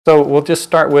So we'll just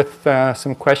start with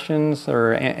some questions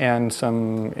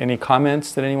and any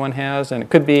comments that anyone has. And it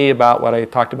could be about what I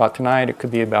talked about tonight. It could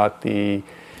be about the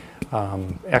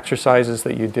exercises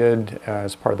that you did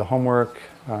as part of the homework.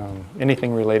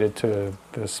 Anything related to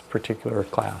this particular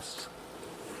class.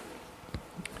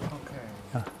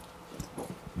 Okay.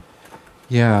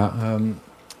 Yeah.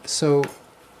 So,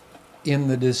 in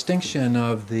the distinction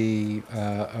of the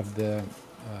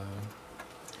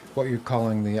what you're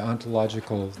calling the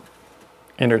ontological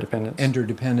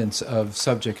interdependence of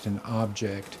subject and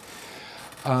object,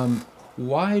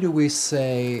 why do we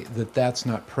say that that's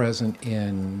not present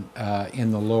in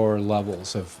the lower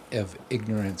levels of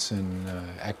ignorance and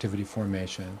activity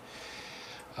formation?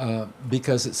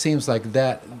 Because it seems like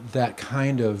that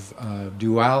kind of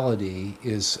duality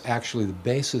is actually the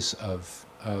basis of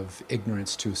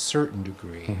ignorance to a certain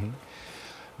degree. Mm-hmm.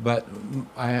 But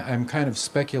I'm kind of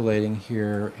speculating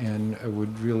here, and I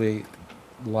would really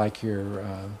like your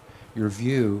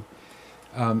view.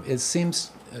 It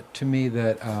seems to me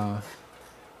that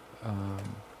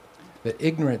that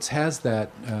ignorance has that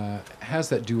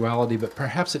duality, but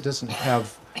perhaps it doesn't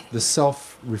have the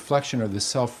self-reflection or the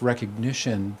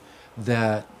self-recognition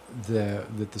that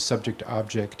the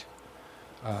subject-object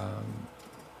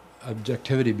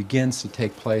objectivity begins to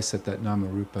take place at that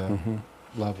nama-rupa mm-hmm.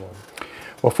 level.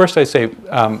 Well, first I say,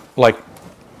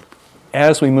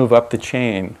 as we move up the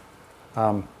chain,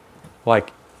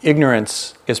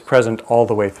 ignorance is present all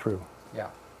the way through. Yeah.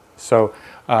 So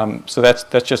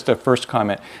that's just a first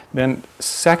comment. Then,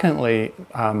 secondly,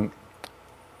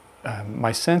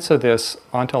 my sense of this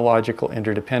ontological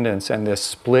interdependence and this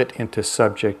split into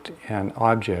subject and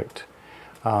object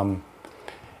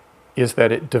is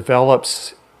that it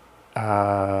develops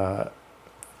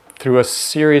through a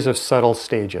series of subtle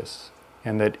stages.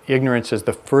 And that ignorance is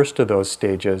the first of those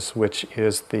stages, which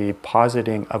is the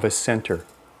positing of a center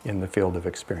in the field of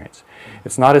experience.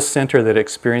 It's not a center that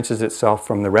experiences itself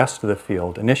from the rest of the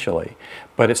field initially,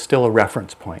 but it's still a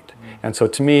reference point. And so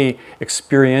to me,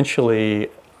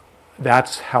 experientially,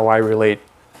 that's how I relate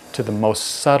to the most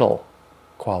subtle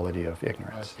quality of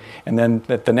ignorance. And then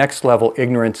at the next level,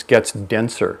 ignorance gets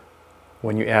denser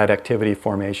when you add activity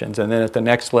formations. And then at the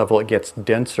next level, it gets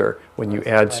denser when you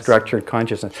add structured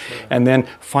consciousness. Sure. And then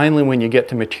finally, when you get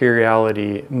to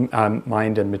materiality,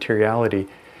 mind and materiality,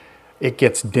 it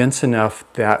gets dense enough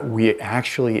that we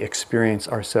actually experience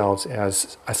ourselves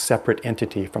as a separate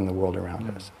entity from the world around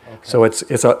us. Okay. So it's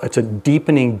a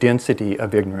deepening density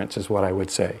of ignorance is what I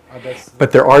would say.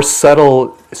 But there are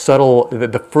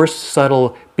the first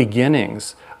subtle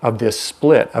beginnings of this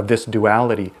split, of this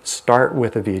duality, start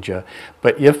with avijja.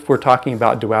 But if we're talking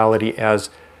about duality as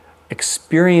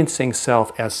experiencing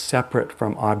self as separate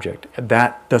from object,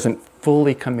 that doesn't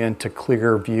fully come into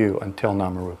clear view until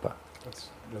namarupa.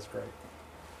 That's great.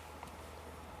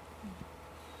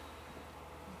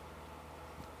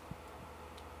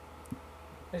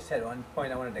 I just had one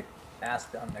point I wanted to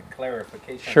ask on the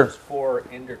clarification. Sure. There's 4: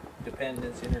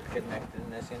 interdependence,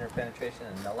 interconnectedness, interpenetration,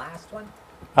 and the last one?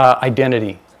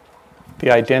 Identity.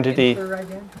 The identity.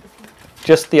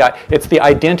 Just it's the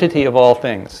identity of all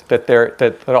things, that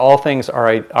all things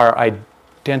are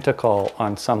identical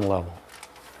on some level,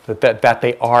 that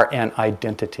they are an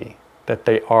identity, that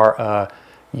they are a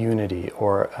unity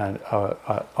or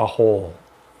a whole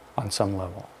on some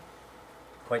level.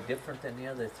 Quite different than the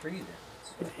other three,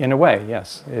 then. In a way,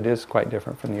 yes, it is quite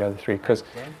different from the other three because,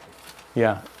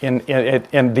 yeah, and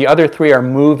the other three are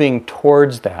moving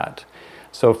towards that.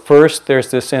 So first, there's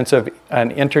this sense of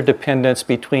an interdependence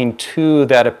between two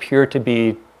that appear to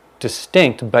be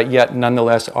distinct, but yet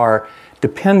nonetheless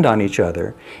depend on each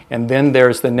other. And then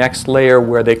there's the next layer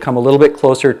where they come a little bit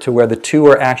closer to where the two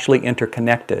are actually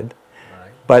interconnected,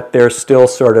 right, but they're still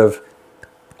sort of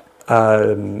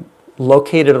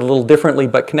located a little differently,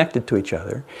 but connected to each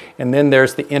other. And then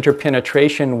there's the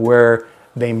interpenetration where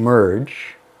they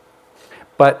merge,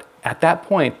 but at that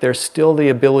point, there's still the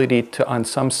ability to, on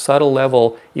some subtle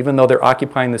level, even though they're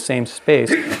occupying the same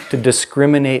space, to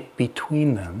discriminate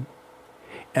between them.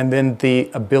 And then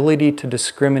the ability to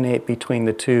discriminate between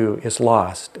the two is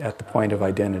lost at the point of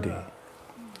identity.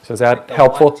 So is that like the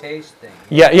helpful? One taste thing.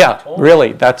 Yeah,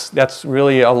 really. That's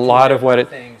really a lot of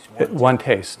what one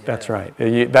taste. Yeah. That's right.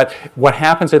 What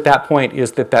happens at that point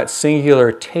is that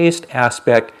singular taste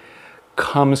aspect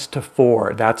comes to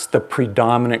fore. That's the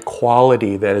predominant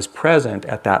quality that is present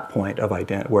at that point of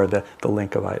identity, where the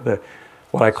link of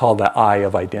what I call the eye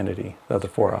of identity, of the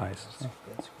 4 eyes.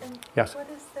 Yes? What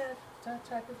is that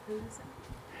type of Buddhism?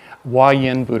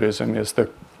 Huayan Buddhism is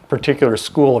the particular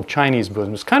school of Chinese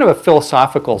Buddhism. It's kind of a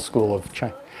philosophical school of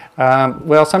China.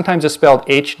 Well, sometimes it's spelled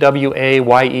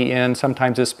Hwayen,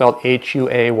 sometimes it's spelled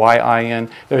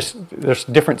Huayin. There's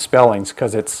different spellings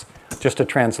because it's just a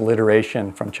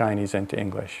transliteration from Chinese into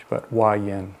English, but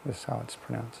Huayin is how it's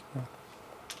pronounced. Yeah.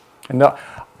 And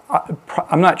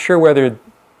I'm not sure whether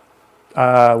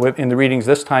in the readings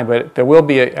this time, but there will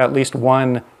be at least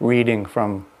one reading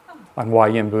on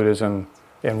Huayin Buddhism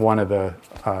in one of the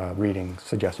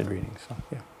suggested readings. So,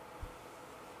 yeah.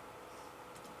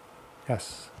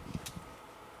 Yes.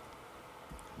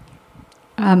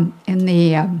 In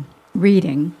the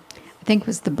reading, I think it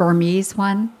was the Burmese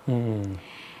one.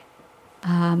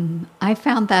 I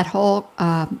found that whole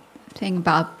thing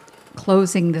about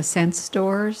closing the sense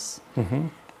doors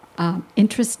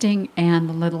interesting and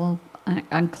a little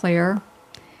unclear.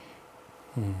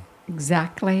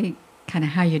 Exactly kind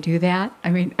of how you do that. I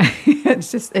mean,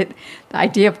 it's just the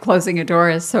idea of closing a door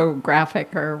is so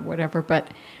graphic or whatever, but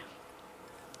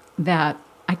that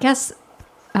I guess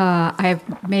I've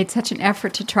made such an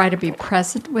effort to try to be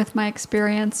present with my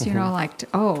experience, you know, like,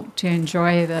 to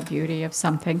enjoy the beauty of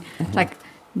something. Like,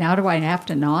 now do I have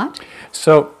to not?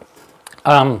 So,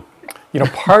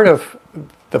 part of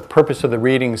the purpose of the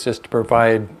readings is to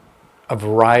provide a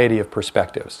variety of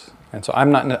perspectives. And so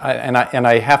I'm not, and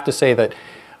I have to say that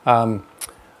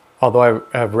although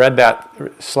I've read that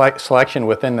selection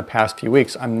within the past few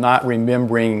weeks, I'm not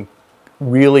remembering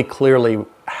really clearly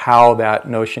how that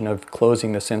notion of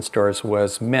closing the sense doors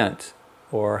was meant,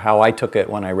 or how I took it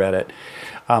when I read it.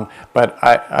 But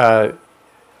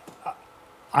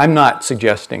I'm not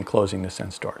suggesting closing the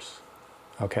sense doors.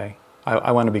 Okay,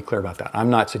 I want to be clear about that. I'm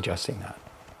not suggesting that.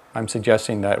 I'm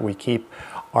suggesting that we keep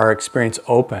our experience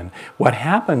open. What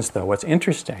happens, though, what's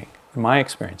interesting, in my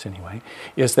experience anyway,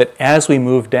 is that as we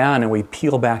move down and we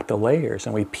peel back the layers,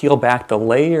 and we peel back the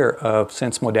layer of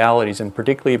sense modalities, and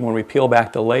particularly when we peel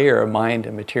back the layer of mind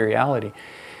and materiality,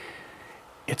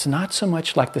 it's not so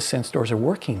much like the sense doors are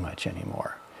working much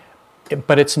anymore.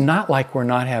 But it's not like we're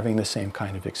not having the same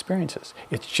kind of experiences.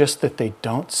 It's just that they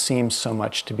don't seem so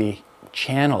much to be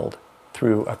channeled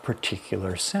through a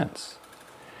particular sense.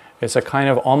 It's a kind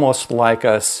of almost like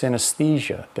a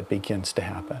synesthesia that begins to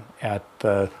happen at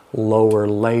the lower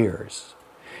layers.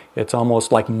 It's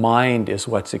almost like mind is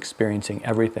what's experiencing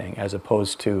everything as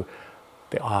opposed to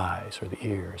the eyes or the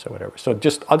ears or whatever. So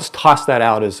I'll just toss that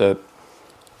out as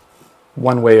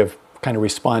one way of kind of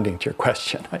responding to your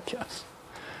question, I guess.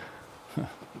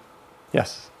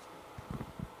 Yes.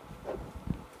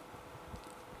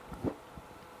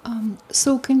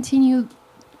 So continue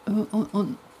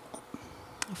on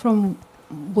from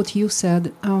what you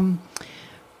said.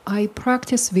 I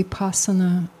practice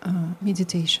Vipassana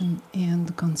meditation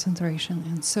and concentration,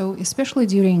 and so especially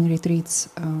during retreats,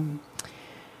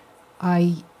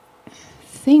 I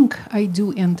think I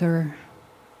do enter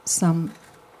some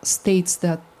states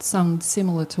that sound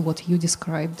similar to what you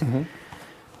described,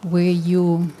 where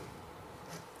you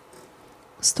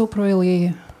stop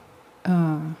really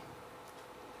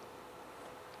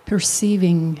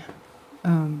perceiving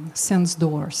sense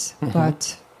doors,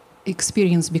 but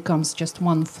experience becomes just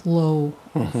one flow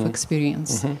of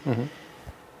experience.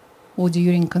 Or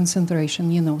during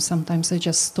concentration, sometimes I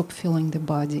just stop feeling the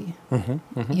body,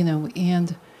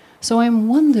 and so I'm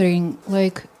wondering,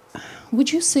 like,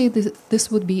 would you say that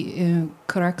this would be a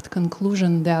correct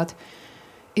conclusion that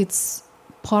it's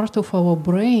part of our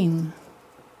brain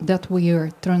that we are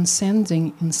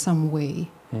transcending in some way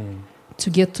to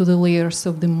get to the layers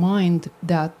of the mind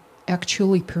that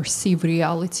actually perceive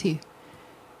reality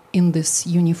in this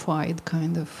unified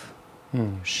kind of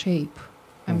shape?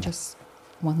 I'm just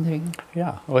wondering.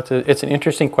 Yeah, well, it's an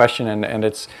interesting question, and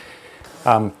it's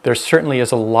there certainly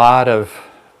is a lot of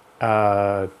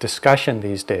discussion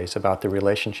these days about the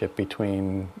relationship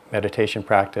between meditation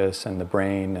practice and the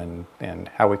brain, and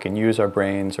how we can use our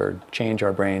brains or change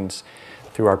our brains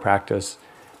through our practice,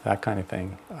 that kind of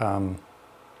thing.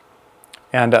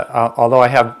 And although I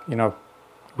have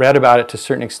read about it to a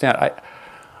certain extent,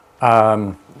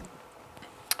 I'll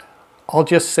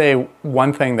just say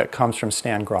one thing that comes from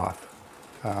Stan Groth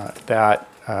that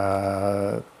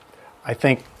I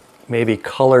think maybe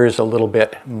colors a little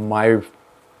bit my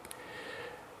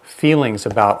feelings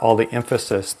about all the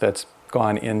emphasis that's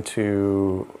gone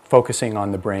into focusing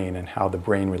on the brain and how the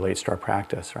brain relates to our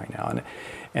practice right now.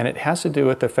 And it has to do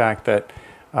with the fact that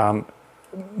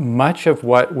much of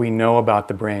what we know about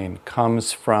the brain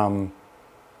comes from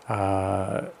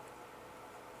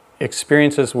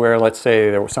experiences where, let's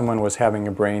say, someone was having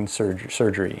a brain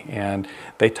surgery and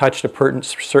they touched a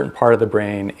certain part of the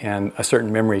brain and a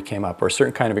certain memory came up, or a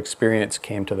certain kind of experience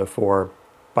came to the fore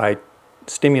by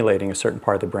stimulating a certain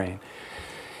part of the brain.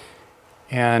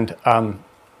 And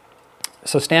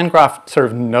So Stan Grof sort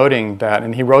of noting that,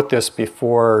 and he wrote this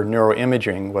before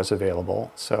neuroimaging was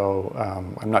available, so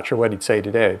I'm not sure what he'd say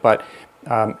today, but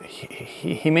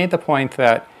he made the point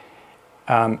that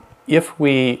if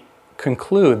we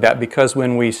conclude that because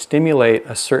when we stimulate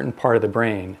a certain part of the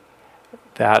brain,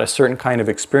 that a certain kind of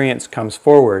experience comes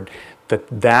forward,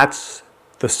 that's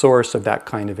the source of that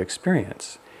kind of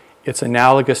experience. It's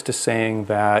analogous to saying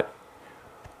that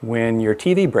when your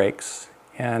TV breaks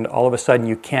and all of a sudden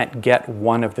you can't get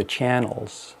one of the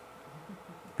channels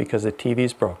because the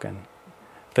TV's broken,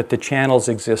 that the channels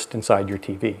exist inside your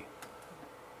TV.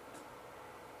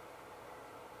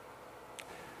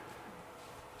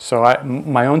 So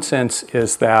my own sense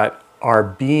is that our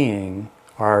being,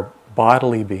 our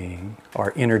bodily being,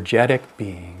 our energetic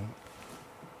being,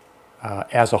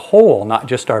 as a whole, not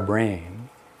just our brain,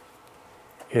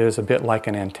 is a bit like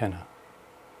an antenna.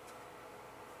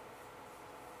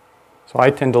 So I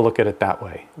tend to look at it that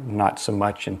way, not so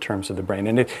much in terms of the brain.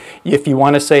 And if you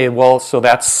want to say, well, so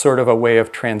that's sort of a way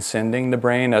of transcending the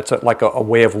brain, that's like a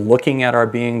way of looking at our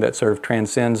being that sort of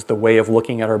transcends the way of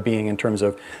looking at our being in terms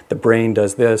of the brain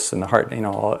does this and the heart,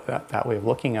 all that way of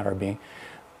looking at our being,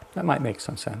 that might make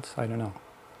some sense. I don't know.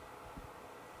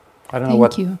 I don't know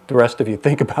what the rest of you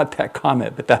think about that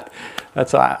comment, but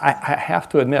that's I have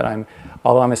to admit,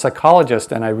 although I'm a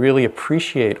psychologist and I really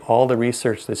appreciate all the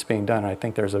research that's being done, I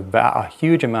think there's a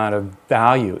huge amount of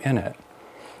value in it.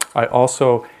 I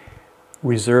also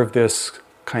reserve this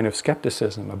kind of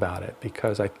skepticism about it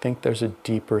because I think there's a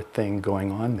deeper thing going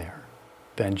on there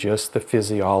than just the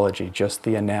physiology, just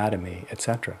the anatomy,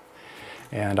 etc.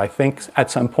 And I think at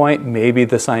some point, maybe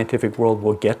the scientific world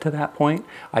will get to that point.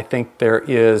 I think there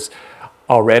is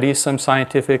already some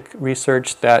scientific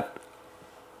research that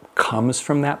comes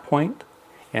from that point.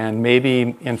 And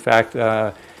maybe, in fact,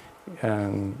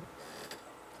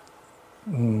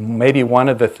 maybe one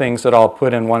of the things that I'll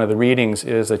put in one of the readings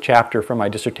is a chapter from my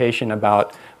dissertation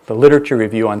about the literature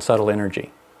review on subtle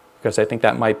energy, because I think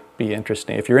that might be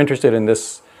interesting. If you're interested in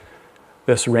this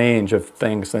range of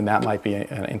things, then that might be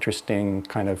an interesting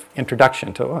kind of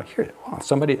introduction to,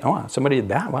 somebody did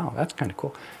that, wow, that's kind of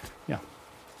cool. Yeah.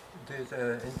 There's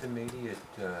an intermediate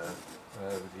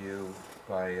view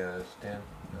by Stan,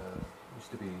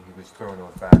 he was thrown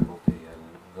off faculty and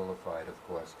vilified, of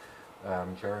course.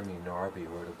 Jeremy Narby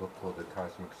wrote a book called The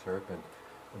Cosmic Serpent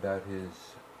about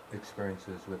his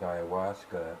experiences with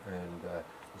ayahuasca and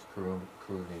his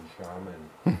Peruvian shaman,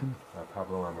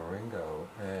 Pablo Amaringo,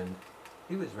 and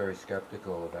he was very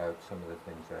skeptical about some of the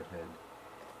things that had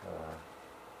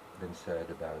been said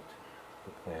about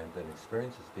the plant and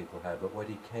experiences people had. But what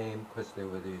he came, because there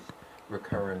were these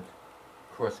recurrent,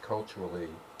 cross-culturally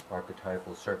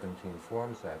archetypal serpentine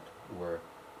forms that were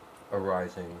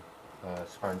arising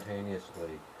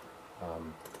spontaneously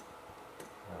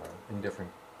in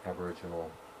different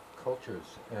Aboriginal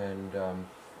cultures. And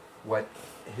what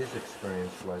his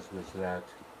experience was that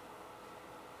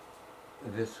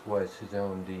this was his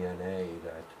own DNA,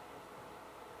 that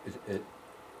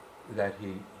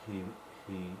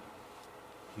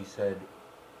he said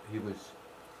he was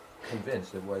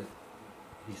convinced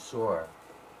he saw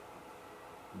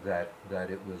that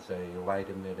it was a light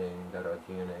emitting, that our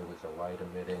DNA was a light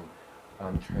emitting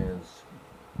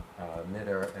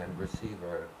transmitter and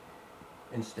receiver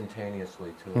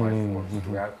instantaneously to life forms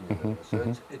throughout the universe. So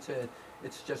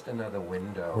it's just another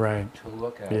window to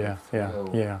look at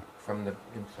from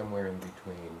somewhere in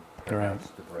between, perhaps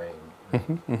the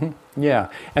brain. Yeah,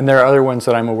 and there are other ones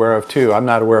that I'm aware of too. I'm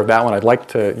not aware of that one. I'd like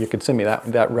to. You could send me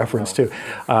that reference too.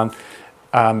 But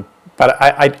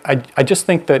I just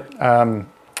think that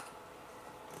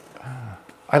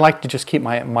I like to just keep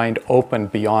my mind open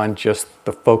beyond just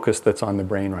the focus that's on the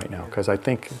brain right now, because I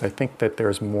think that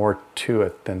there's more to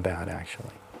it than that,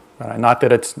 actually. Not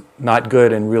that it's not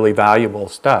good and really valuable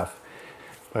stuff,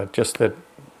 but just that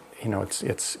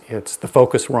it's the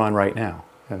focus we're on right now,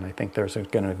 and I think there's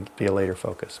going to be a later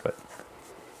focus. But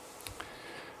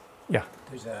yeah,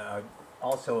 there's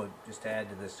also, just to add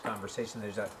to this conversation,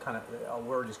 there's a kind of a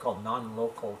word is called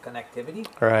non-local connectivity.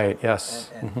 Right. Yes.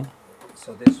 And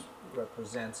so this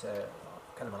represents a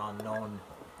kind of an unknown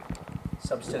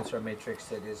substance or matrix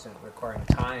that isn't requiring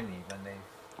time even,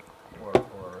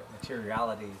 or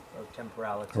materiality or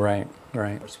temporality, right,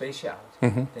 or spatiality.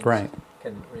 Things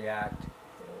can react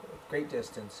at great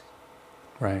distance.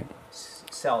 Right.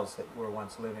 Cells that were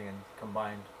once living and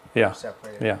combined, or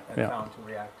separated, and found to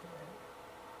react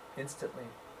instantly.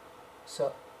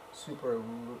 So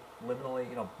superliminally,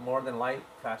 more than light,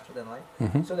 faster than light.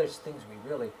 So there's things we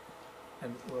really,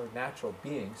 and we're natural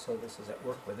beings, so this is at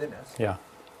work within us. Yeah.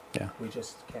 We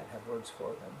just can't have words for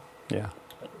them. Yeah.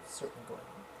 But it's certainly going on.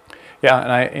 Yeah,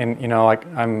 and you know, like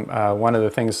one of the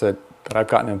things that I've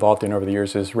gotten involved in over the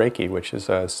years is Reiki, which is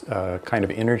a kind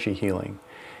of energy healing.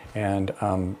 And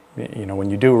you know, when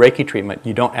you do Reiki treatment,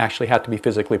 you don't actually have to be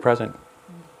physically present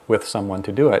with someone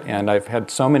to do it. And I've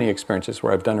had so many experiences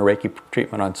where I've done a Reiki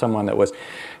treatment on someone that was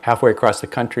halfway across the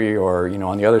country, or you know,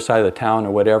 on the other side of the town,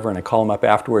 or whatever. And I call them up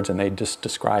afterwards, and they just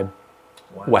describe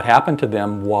what happened to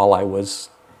them while I was.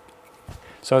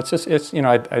 So it's you know,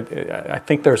 I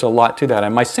think there's a lot to that.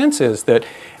 And my sense is that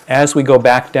as we go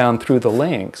back down through the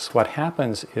links, what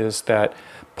happens is that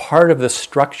part of the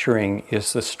structuring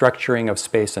is the structuring of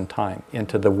space and time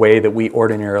into the way that we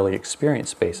ordinarily experience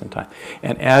space and time.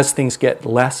 And as things get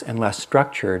less and less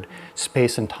structured,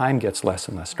 space and time gets less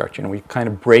and less structured. And we kind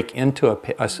of break into a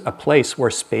place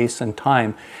where space and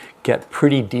time get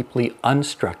pretty deeply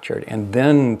unstructured. And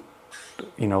then,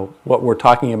 you know, what we're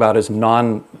talking about is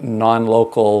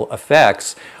non-local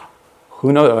effects.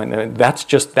 Who knows? And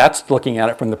that's looking at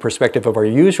it from the perspective of our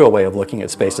usual way of looking at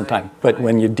space and time. But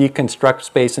when you deconstruct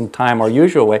space and time, our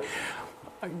usual way,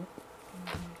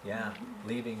 yeah,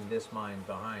 leaving this mind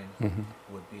behind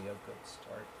would be a good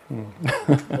start.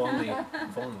 If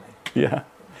only. Yeah.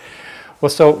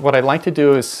 Well, so what I'd like to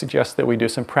do is suggest that we do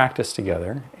some practice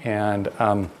together, and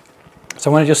so I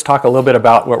want to just talk a little bit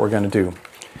about what we're going to do.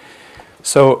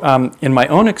 So, in my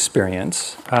own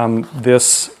experience,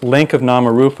 this link of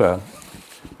Namarupa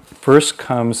first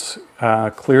comes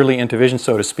clearly into vision,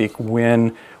 so to speak,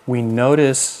 when we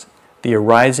notice the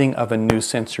arising of a new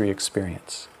sensory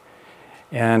experience.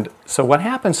 And so what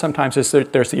happens sometimes is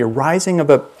that there's the arising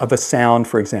of a sound,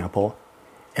 for example,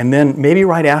 and then maybe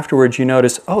right afterwards you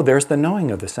notice, oh, there's the knowing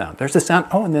of the sound. There's the sound,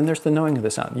 oh, and then there's the knowing of the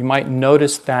sound. You might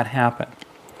notice that happen.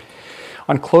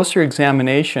 On closer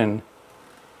examination,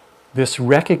 this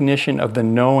recognition of the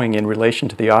knowing in relation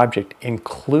to the object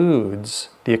includes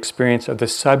the experience of the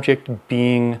subject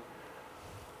being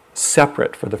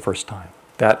separate for the first time.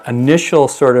 That initial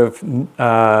sort of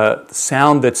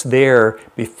sound that's there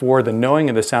before the knowing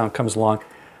of the sound comes along,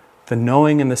 the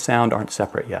knowing and the sound aren't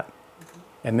separate yet.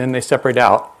 And then they separate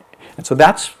out. And so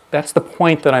that's the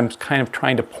point that I'm kind of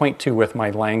trying to point to with my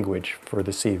language for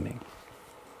this evening.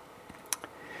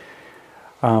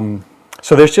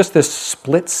 So there's just this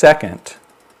split second,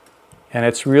 and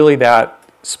it's really that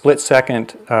split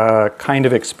second kind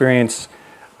of experience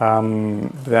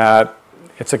that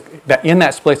in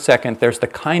that split second there's the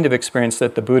kind of experience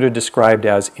that the Buddha described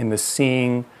as, in the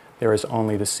seeing there is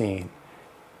only the seen,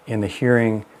 in the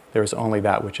hearing there is only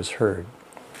that which is heard.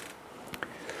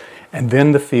 And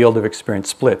then the field of experience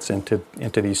splits into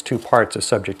these two parts of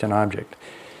subject and object.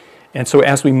 And so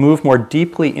as we move more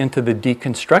deeply into the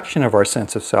deconstruction of our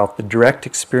sense of self, the direct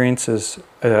experiences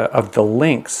of the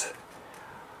links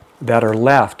that are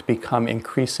left become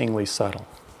increasingly subtle.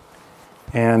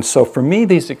 And so for me,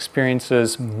 these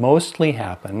experiences mostly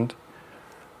happened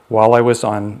while I was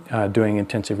on doing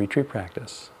intensive retreat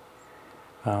practice.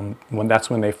 That's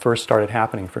when they first started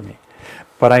happening for me.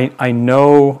 But I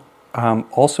know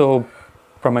also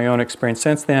from my own experience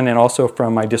since then, and also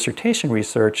from my dissertation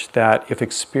research, that if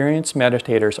experienced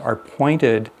meditators are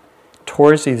pointed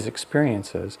towards these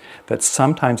experiences, that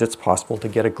sometimes it's possible to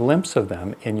get a glimpse of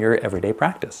them in your everyday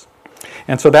practice.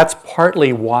 And so that's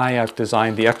partly why I've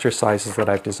designed the exercises that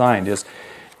I've designed,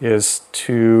 is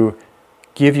to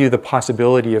give you the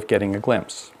possibility of getting a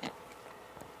glimpse.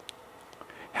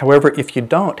 However, if you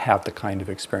don't have the kind of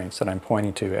experience that I'm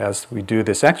pointing to as we do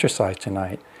this exercise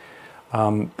tonight,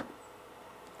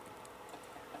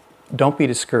 don't be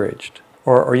discouraged.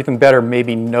 Or even better,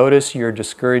 maybe notice your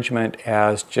discouragement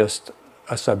as just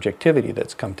a subjectivity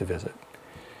that's come to visit.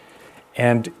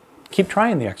 And keep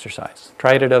trying the exercise.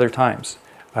 Try it at other times.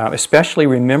 Especially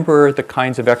remember the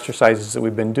kinds of exercises that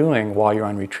we've been doing while you're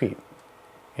on retreat.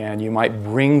 And you might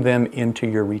bring them into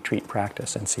your retreat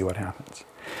practice and see what happens.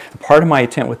 Part of my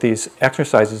intent with these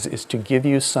exercises is to give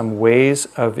you some ways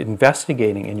of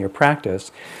investigating in your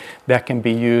practice that can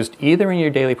be used either in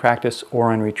your daily practice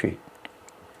or on retreat.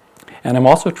 And I'm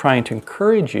also trying to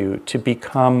encourage you to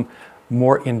become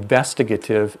more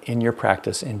investigative in your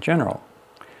practice in general.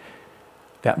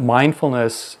 That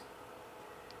mindfulness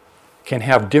can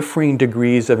have differing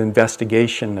degrees of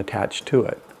investigation attached to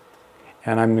it.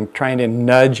 And I'm trying to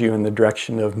nudge you in the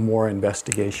direction of more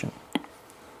investigation.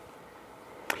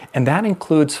 And that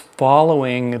includes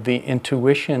following the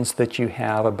intuitions that you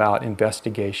have about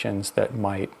investigations that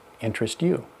might interest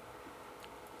you.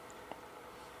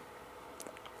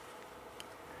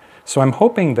 So I'm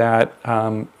hoping that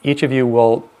each of you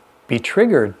will be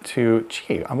triggered to,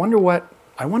 I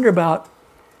wonder about,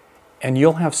 and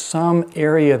you'll have some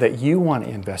area that you want to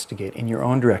investigate in your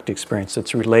own direct experience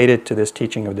that's related to this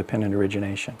teaching of dependent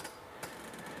origination.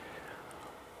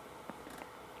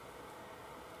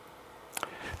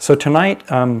 So tonight,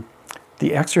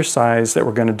 the exercise that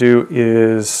we're going to do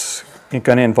is going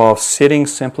to involve sitting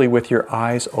simply with your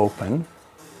eyes open.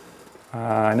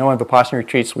 I know in Vipassana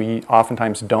retreats we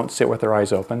oftentimes don't sit with our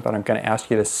eyes open, but I'm going to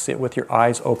ask you to sit with your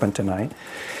eyes open tonight.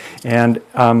 And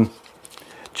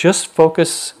just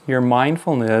focus your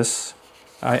mindfulness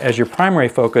as your primary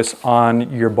focus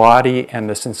on your body and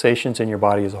the sensations in your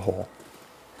body as a whole.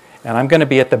 And I'm going to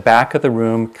be at the back of the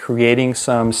room creating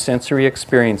some sensory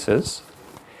experiences.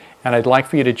 And I'd like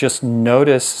for you to just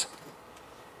notice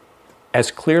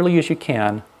as clearly as you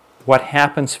can what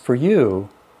happens for you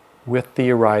with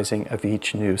the arising of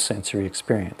each new sensory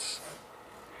experience.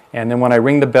 And then when I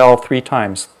ring the bell 3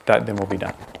 times, then we'll be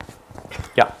done.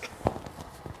 Yeah.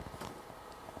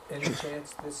 Any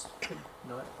chance this could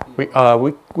not be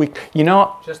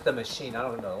just the machine? I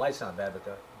don't know. The light's not bad, but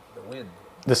the wind.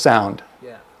 The sound.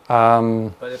 Yeah.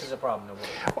 But if it's a problem, no worries.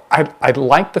 I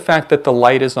like the fact that the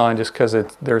light is on just because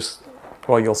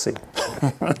well, you'll see.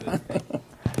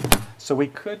 So we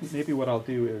could, maybe what I'll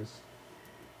do is,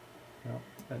 no,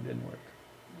 that didn't work.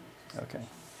 Okay.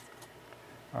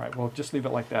 All right, well, just leave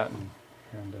it like that.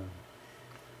 And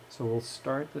so we'll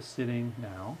start the sitting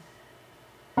now.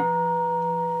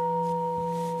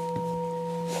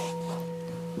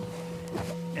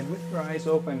 And with your eyes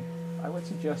open, I would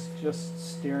suggest just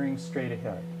staring straight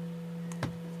ahead.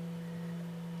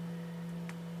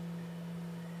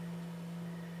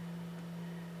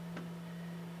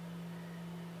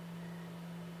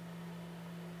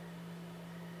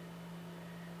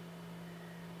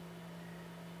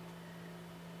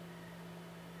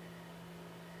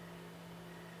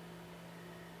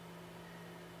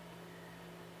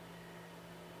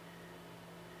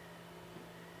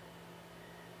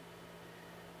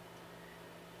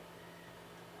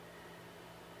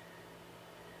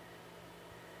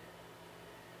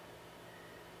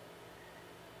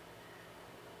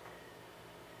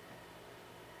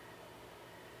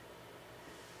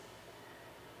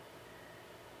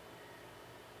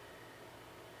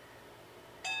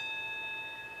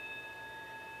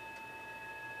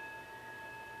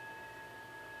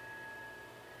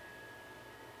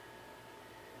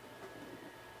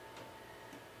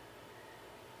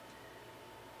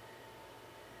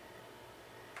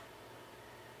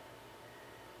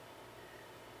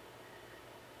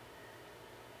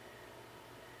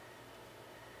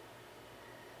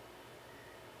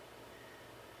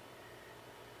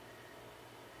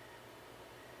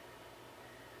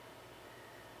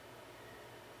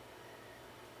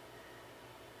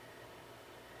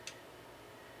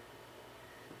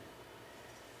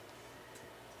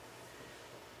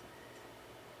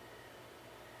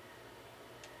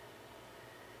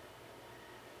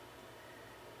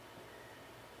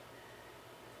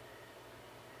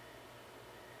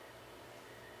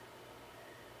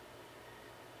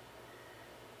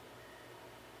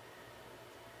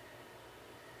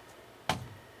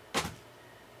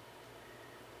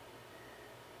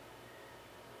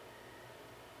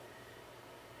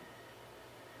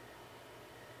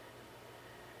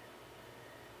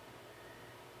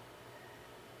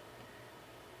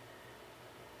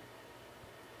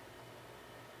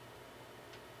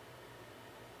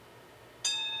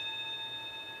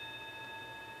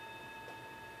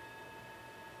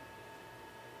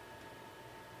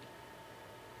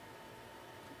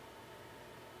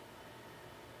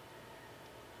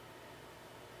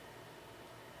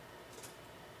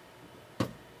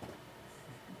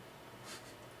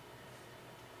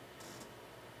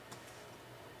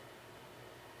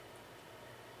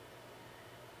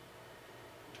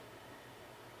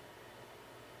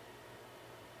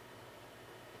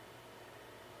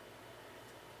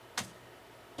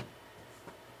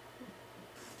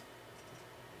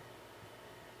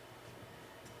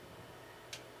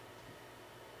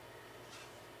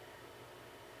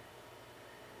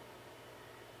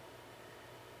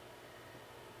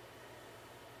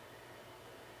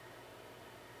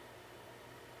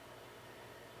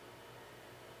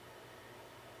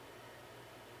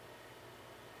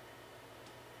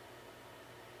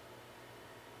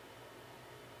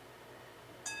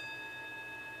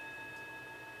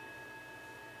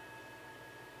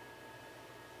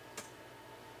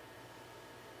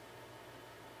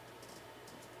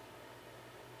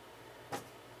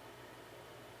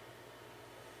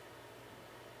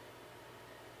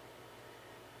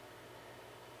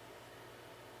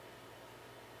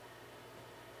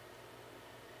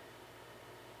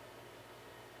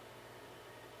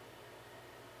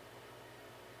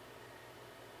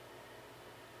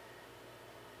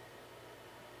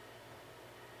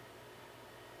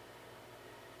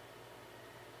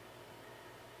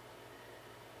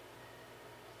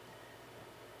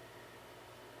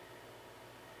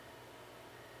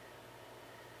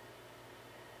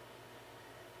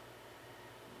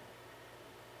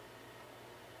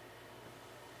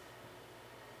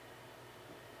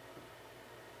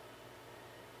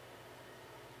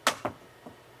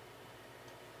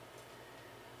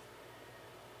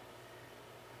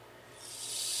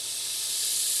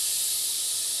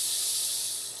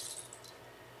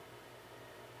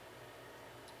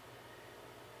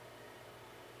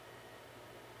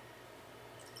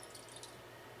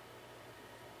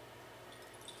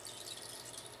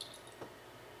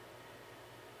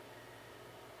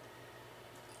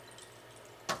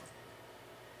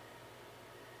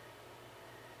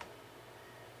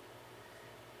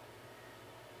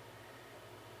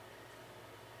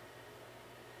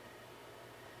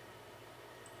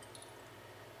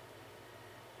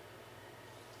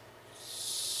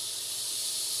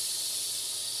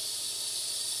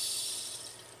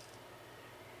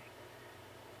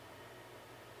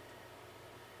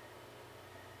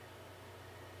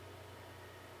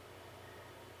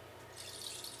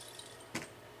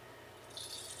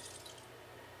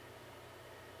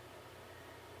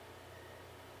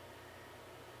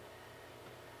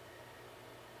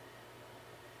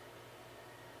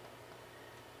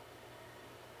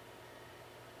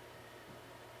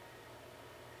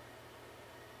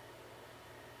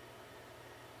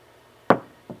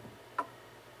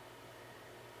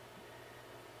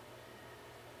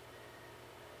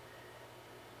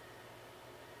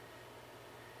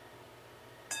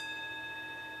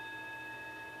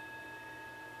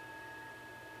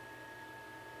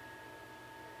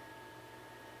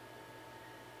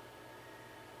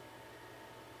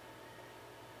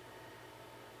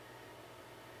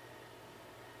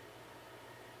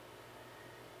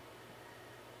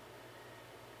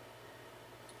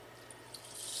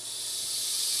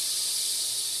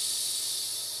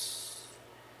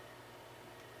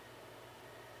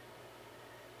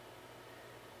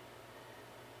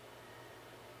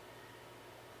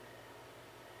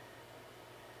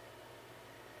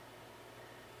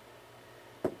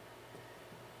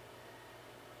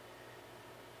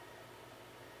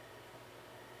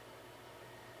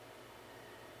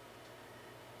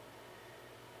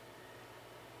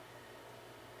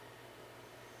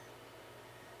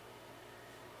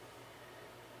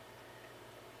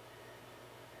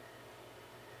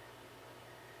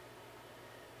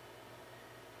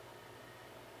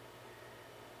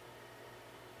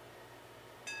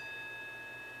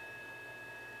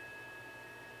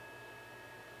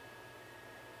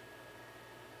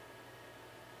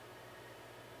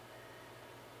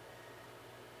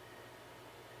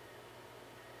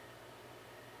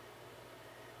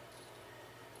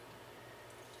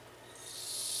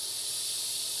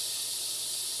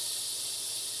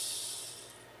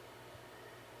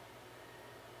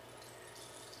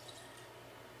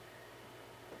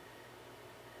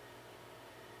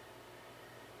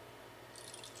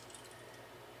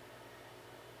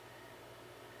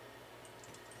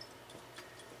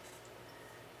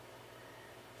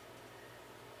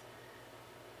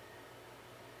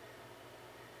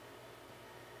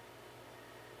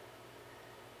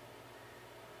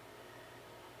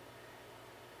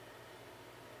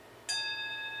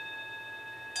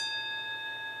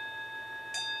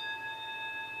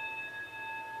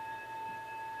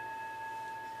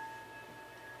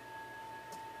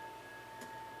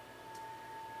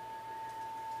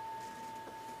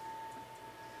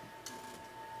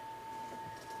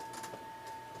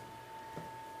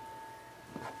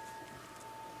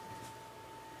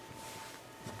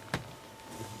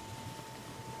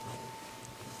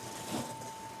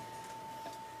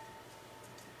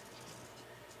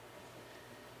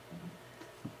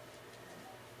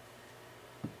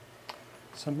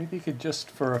 So maybe you could just,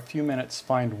 for a few minutes,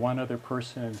 find one other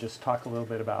person and just talk a little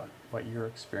bit about what your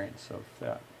experience of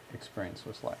that experience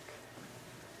was like.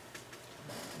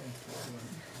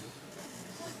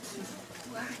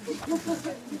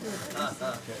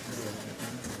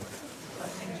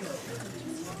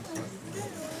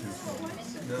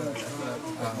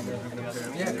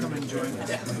 Yeah, come and join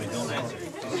us.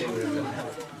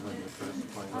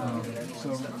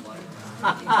 So,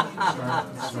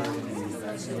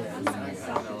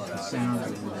 sound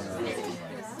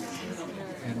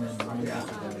and then right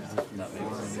after that,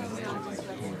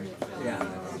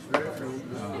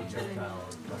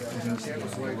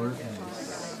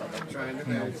 trying to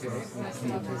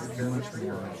much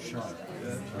more sharp.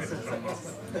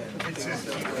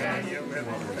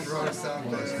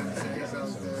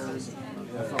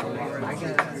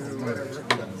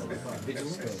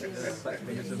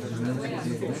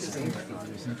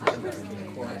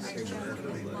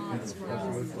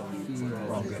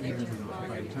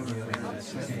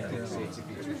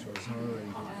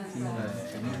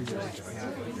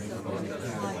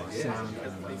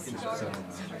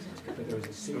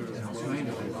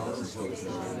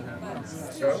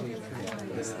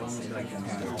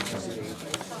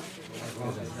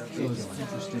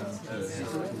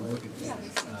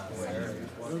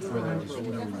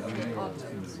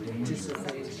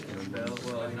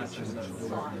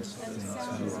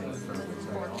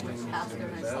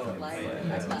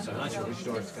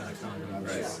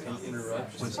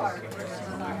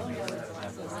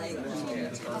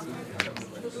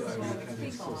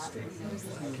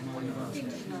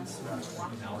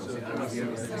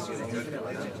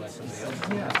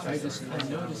 Yeah, I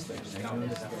noticed that. I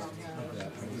noticed that.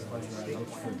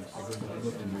 I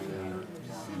looked in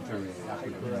very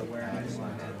happy.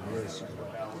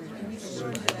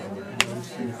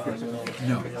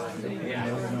 No.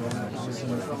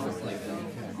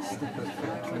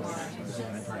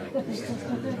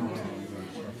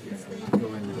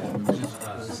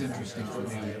 It's interesting for me.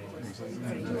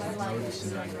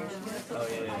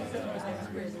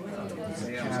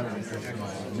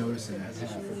 Noticing that.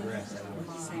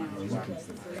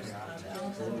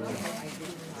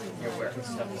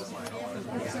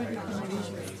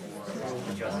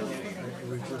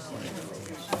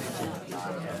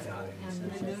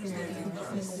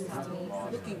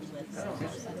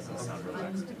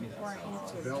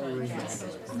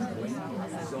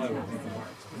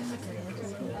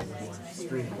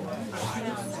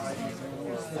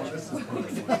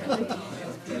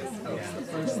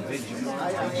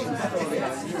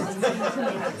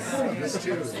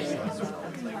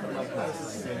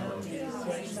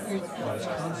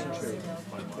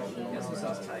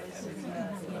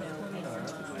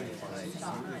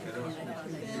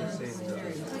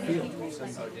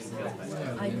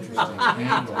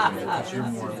 Because you're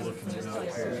more looking at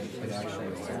it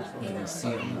actually see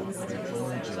it more for the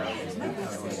origin.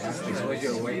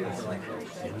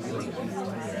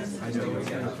 I know you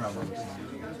have a problem.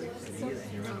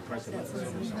 You're going to press it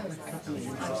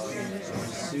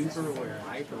super aware,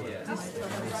 hyper aware.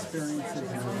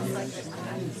 Experiences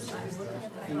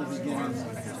in the beginning,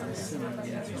 it's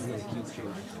really keeps you.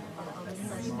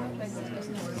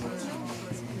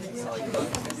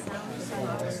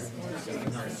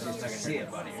 See it,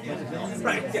 buddy.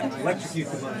 Right, yeah. Electrocute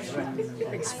the bunny.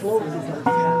 Right. Explode the bunny.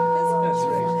 That's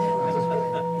right.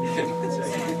 That's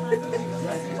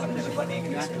right. Bunny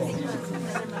can explode.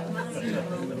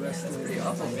 That's pretty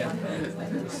awesome, yeah.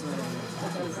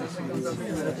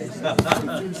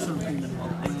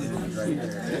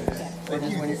 When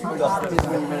you food off, when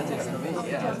you meditate for me,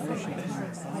 yeah.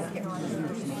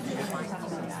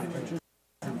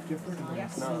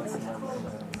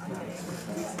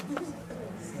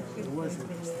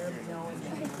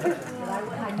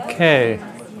 Okay.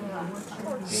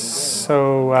 So,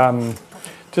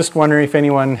 just wondering if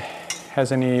anyone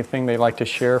has anything they'd like to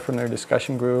share from their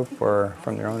discussion group or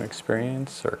from their own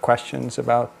experience or questions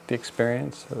about the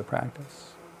experience or the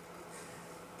practice.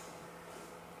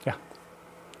 Yeah.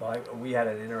 Well, we had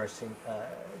an interesting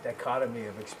dichotomy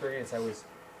of experience. I was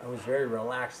very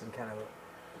relaxed and kind of,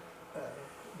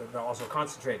 but also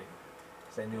concentrating,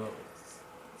 because I knew it was,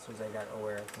 as soon as I got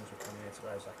aware things were coming in, so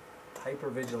I was like hyper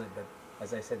vigilant. But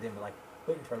as I said to him, like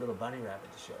waiting for a little bunny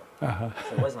rabbit to show up.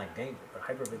 So it wasn't like danger, but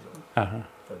hyper vigilant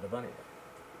for the bunny rabbit.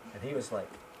 And he was like,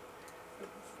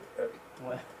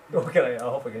 Okay, I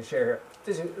hope I can share here.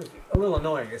 This is a little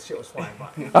annoying. This shit was flying by.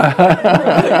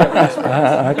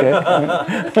 Okay.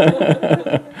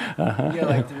 Yeah,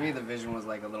 like to me, the vision was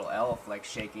like a little elf, like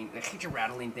shaking, like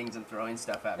rattling things and throwing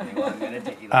stuff at me while I'm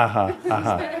meditating.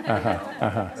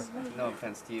 No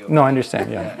offense to you. No, I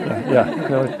understand. Yeah.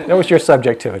 No, that was your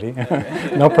subjectivity.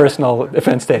 No personal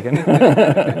offense taken.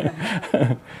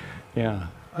 Yeah.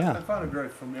 I found it very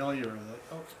familiar that,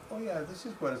 oh yeah, this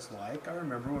is what it's like. I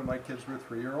remember when my kids were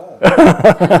 3 years old.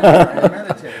 I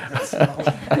meditate. So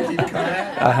keep coming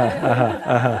at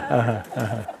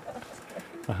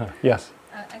Yes.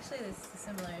 Actually, this is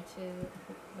similar to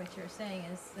what you're saying.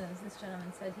 Is this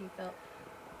gentleman said he felt,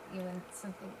 when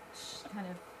something kind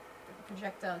of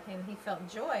projectile came, he felt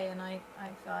joy, and I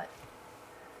thought,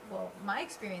 well, my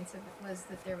experience of it was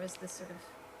that there was this sort of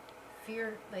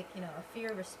fear, like a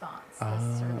fear response,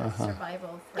 this sort of a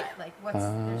survival threat, like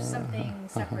there's something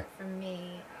separate from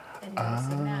me, and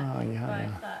noticing that. Yeah, but yeah. I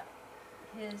thought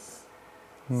his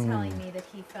telling me that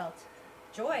he felt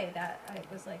joy, that I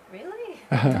was like, really?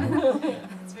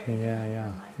 It's very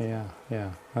different from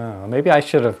my Oh, maybe I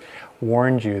should have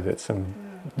warned you that some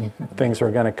things were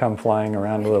going to come flying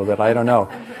around a little bit. I don't know.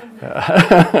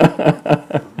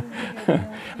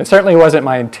 It certainly wasn't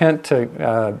my intent to,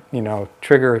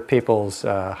 trigger people's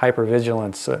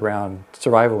hypervigilance around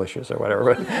survival issues or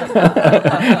whatever.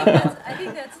 I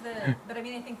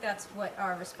think that's what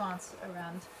our response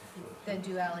around the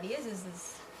duality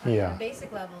is on a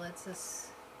basic level, it's a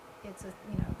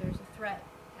there's a threat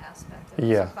aspect of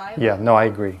survival. Yeah, no, I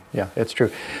agree. Yeah, it's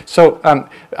true. So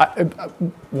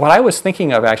what I was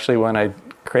thinking of actually when I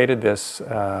created this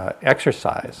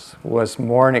exercise was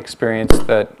more an experience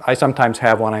that I sometimes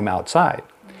have when I'm outside.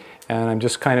 And I'm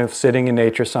just kind of sitting in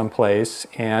nature someplace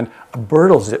and a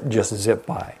bird will just zip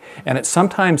by. And it's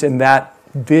sometimes in that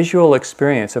visual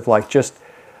experience of like just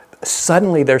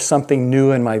suddenly there's something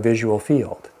new in my visual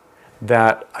field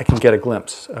that I can get a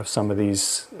glimpse of some of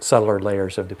these subtler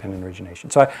layers of dependent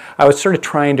origination. So I was sort of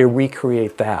trying to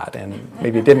recreate that, and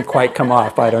maybe it didn't quite come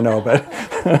off, I don't know, but...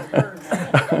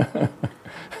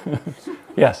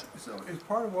 Yes? So is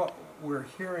part of what we're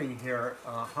hearing here,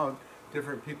 how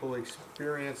different people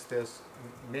experience this,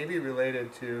 maybe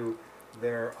related to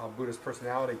their Buddhist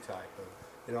personality type?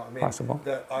 Possible.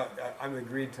 I'm the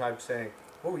greed type saying,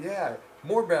 oh yeah,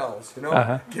 more bells,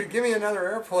 give me another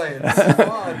airplane, this is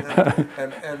fun.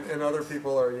 And other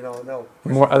people are, no.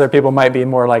 Other people might be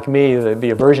more like me, the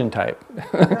aversion type.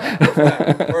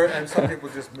 And some people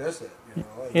just miss it,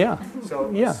 Yeah.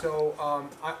 So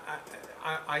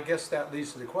I guess that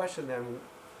leads to the question then,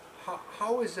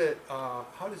 how does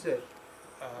it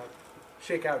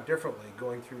shake out differently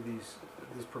going through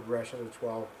this progression of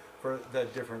 12 for the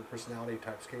different personality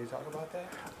types? Can you talk about that?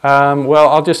 Well,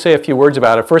 I'll just say a few words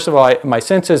about it. First of all, my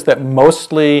sense is that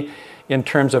mostly in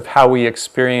terms of how we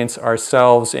experience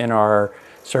ourselves in our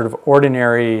sort of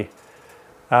ordinary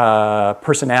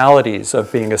personalities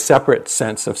of being a separate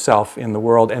sense of self in the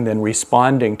world and then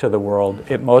responding to the world,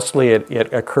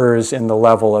 it occurs in the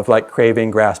level of like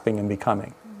craving, grasping, and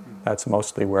becoming. That's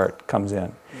mostly where it comes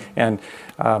in. And,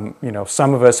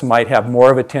 some of us might have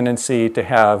more of a tendency to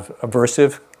have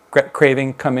aversive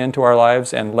craving come into our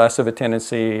lives and less of a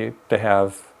tendency to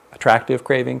have attractive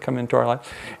craving come into our lives,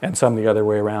 and some the other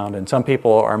way around. And some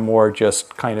people are more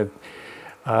just kind of,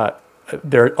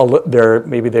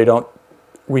 maybe they don't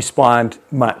respond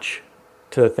much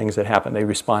to things that happen. They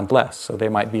respond less. So they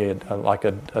might be like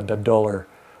a duller,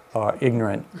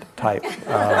 ignorant type.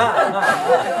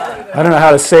 I don't know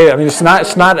how to say it. I mean,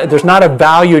 there's not a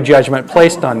value judgment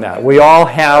placed on that. We all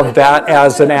have that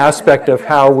as an aspect of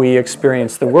how we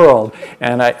experience the world.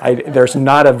 And there's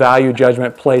not a value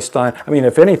judgment placed on, I mean,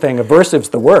 if anything, aversive's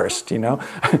the worst,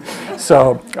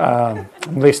 So,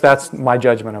 at least that's my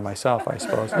judgment of myself, I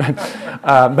suppose.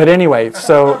 But anyway,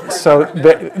 so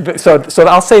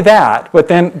I'll say that. But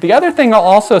then the other thing I'll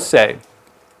also say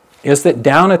is that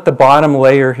down at the bottom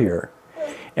layer here,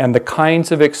 and the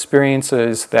kinds of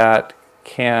experiences that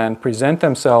can present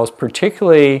themselves,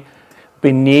 particularly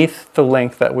beneath the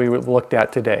link that we looked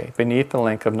at today, beneath the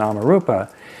link of Namarupa,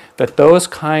 that those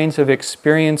kinds of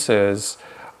experiences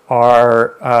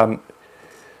are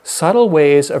subtle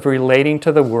ways of relating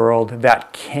to the world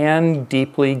that can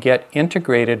deeply get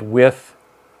integrated with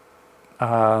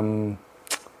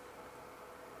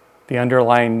the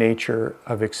underlying nature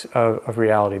of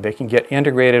reality. They can get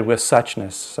integrated with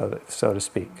suchness, so to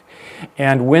speak.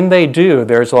 And when they do,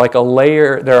 there's like a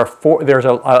layer. There's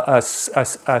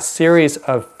a series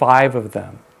of 5 of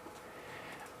them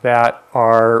that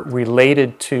are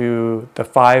related to the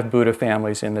 5 Buddha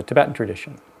families in the Tibetan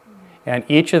tradition. And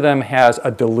each of them has a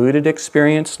diluted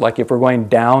experience, like if we're going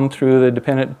down through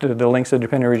the links of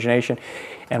dependent origination,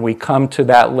 and we come to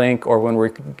that link, or when we're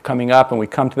coming up and we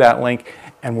come to that link,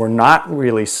 and we're not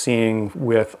really seeing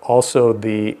with also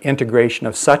the integration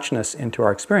of suchness into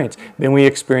our experience, then we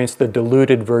experience the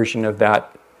diluted version of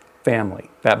that family,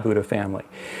 that Buddha family.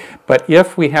 But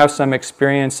if we have some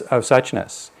experience of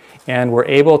suchness, and we're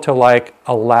able to like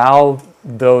allow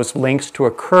those links to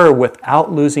occur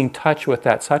without losing touch with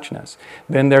that suchness,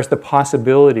 then there's the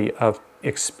possibility of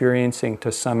experiencing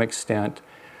to some extent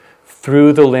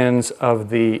through the lens of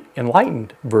the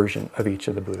enlightened version of each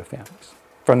of the Buddha families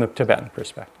from the Tibetan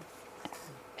perspective.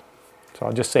 So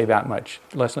I'll just say that much.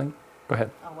 Leslie, go ahead.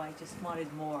 Oh, I just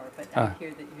wanted more, but I hear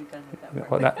that you've done it that way.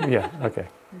 Well, yeah, okay.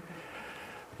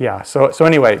 Yeah, so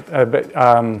anyway,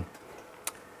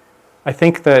 I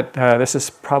think that this is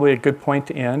probably a good point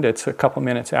to end. It's a couple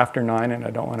minutes after 9, and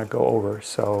I don't want to go over.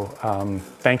 So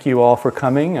thank you all for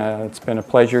coming. It's been a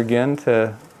pleasure again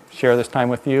to share this time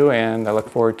with you, and I look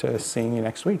forward to seeing you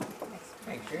next week.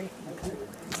 Thanks, Jerry.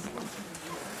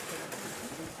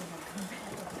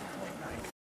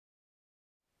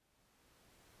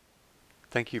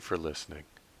 Thank you for listening.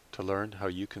 To learn how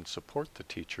you can support the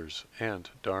teachers and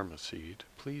Dharma Seed,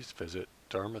 please visit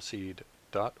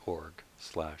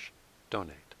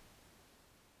dharmaseed.org/donate.